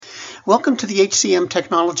Welcome to the HCM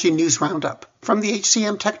Technology News Roundup from the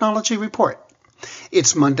HCM Technology Report.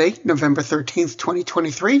 It's Monday, November 13th,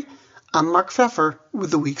 2023. I'm Mark Pfeffer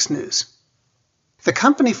with the week's news. The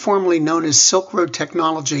company formerly known as SilkRoad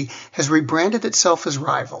Technology has rebranded itself as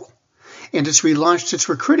Rival, and it's relaunched its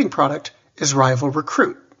recruiting product as Rival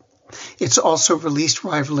Recruit. It's also released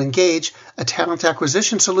Rival Engage, a talent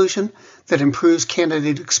acquisition solution that improves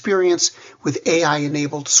candidate experience with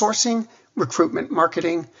AI-enabled sourcing, recruitment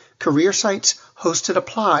marketing, career sites, hosted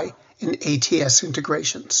apply, and ATS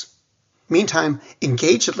integrations. Meantime,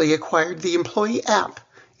 Engagedly acquired the Employee App,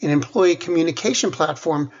 an employee communication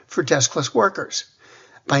platform for deskless workers.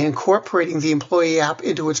 By incorporating the Employee App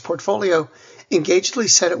into its portfolio, Engagedly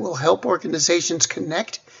said it will help organizations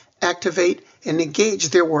connect, activate, and engage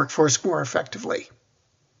their workforce more effectively.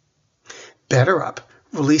 BetterUp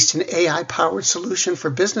released an AI-powered solution for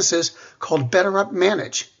businesses called BetterUp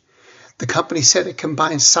Manage. The company said it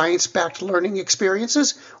combines science-backed learning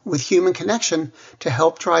experiences with human connection to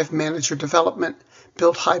help drive manager development,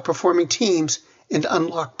 build high-performing teams, and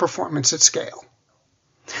unlock performance at scale.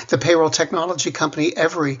 The payroll technology company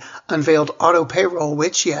Every unveiled Auto Payroll,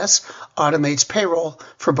 which, yes, automates payroll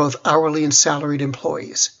for both hourly and salaried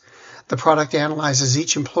employees. The product analyzes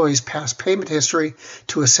each employee's past payment history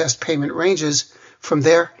to assess payment ranges. From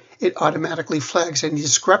there, it automatically flags any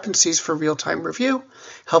discrepancies for real-time review,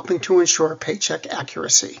 helping to ensure paycheck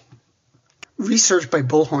accuracy. Research by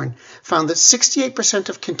Bullhorn found that 68%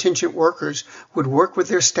 of contingent workers would work with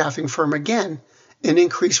their staffing firm again, an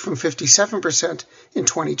increase from 57% in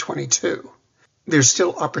 2022. There's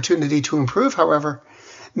still opportunity to improve, however.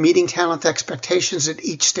 Meeting talent expectations at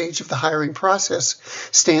each stage of the hiring process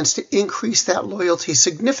stands to increase that loyalty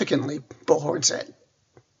significantly, Bullhorn said.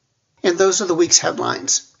 And those are the week's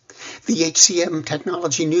headlines. The HCM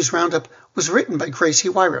Technology News Roundup was written by Gracie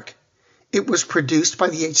Wyrick. It was produced by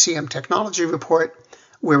the HCM Technology Report.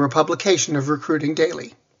 We're a publication of Recruiting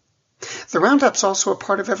Daily. The Roundup's also a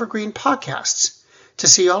part of Evergreen Podcasts. To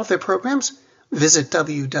see all of their programs, visit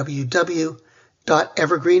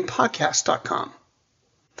www.evergreenpodcast.com.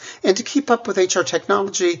 And to keep up with HR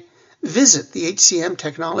technology, visit the HCM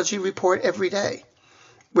Technology Report every day.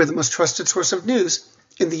 We're the most trusted source of news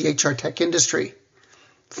in the HR tech industry.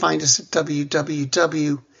 Find us at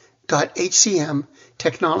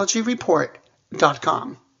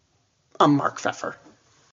www.hcmtechnologyreport.com. I'm Mark Pfeffer.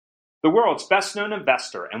 The world's best-known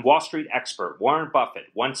investor and Wall Street expert Warren Buffett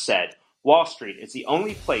once said, "Wall Street is the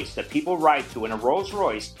only place that people ride to in a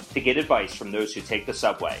Rolls-Royce to get advice from those who take the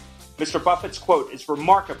subway." Mr. Buffett's quote is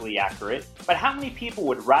remarkably accurate, but how many people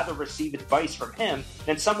would rather receive advice from him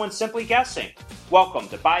than someone simply guessing? Welcome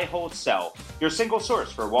to Buy, Hold, Sell, your single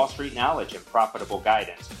source for Wall Street knowledge and profitable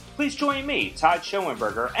guidance. Please join me, Todd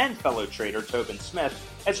Schoenberger, and fellow trader Tobin Smith,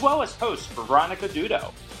 as well as host Veronica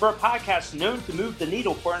Dudo, for a podcast known to move the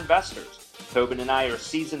needle for investors. Tobin and I are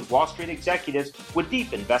seasoned Wall Street executives with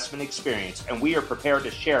deep investment experience, and we are prepared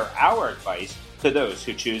to share our advice to those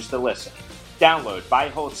who choose to listen. Download Buy,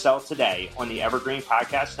 Hold, Sell today on the Evergreen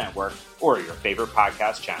Podcast Network or your favorite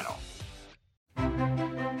podcast channel.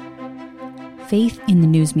 Faith in the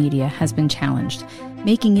news media has been challenged,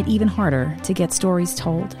 making it even harder to get stories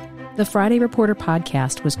told. The Friday Reporter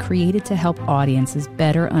podcast was created to help audiences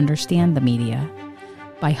better understand the media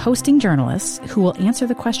by hosting journalists who will answer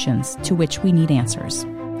the questions to which we need answers.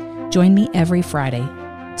 Join me every Friday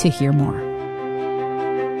to hear more.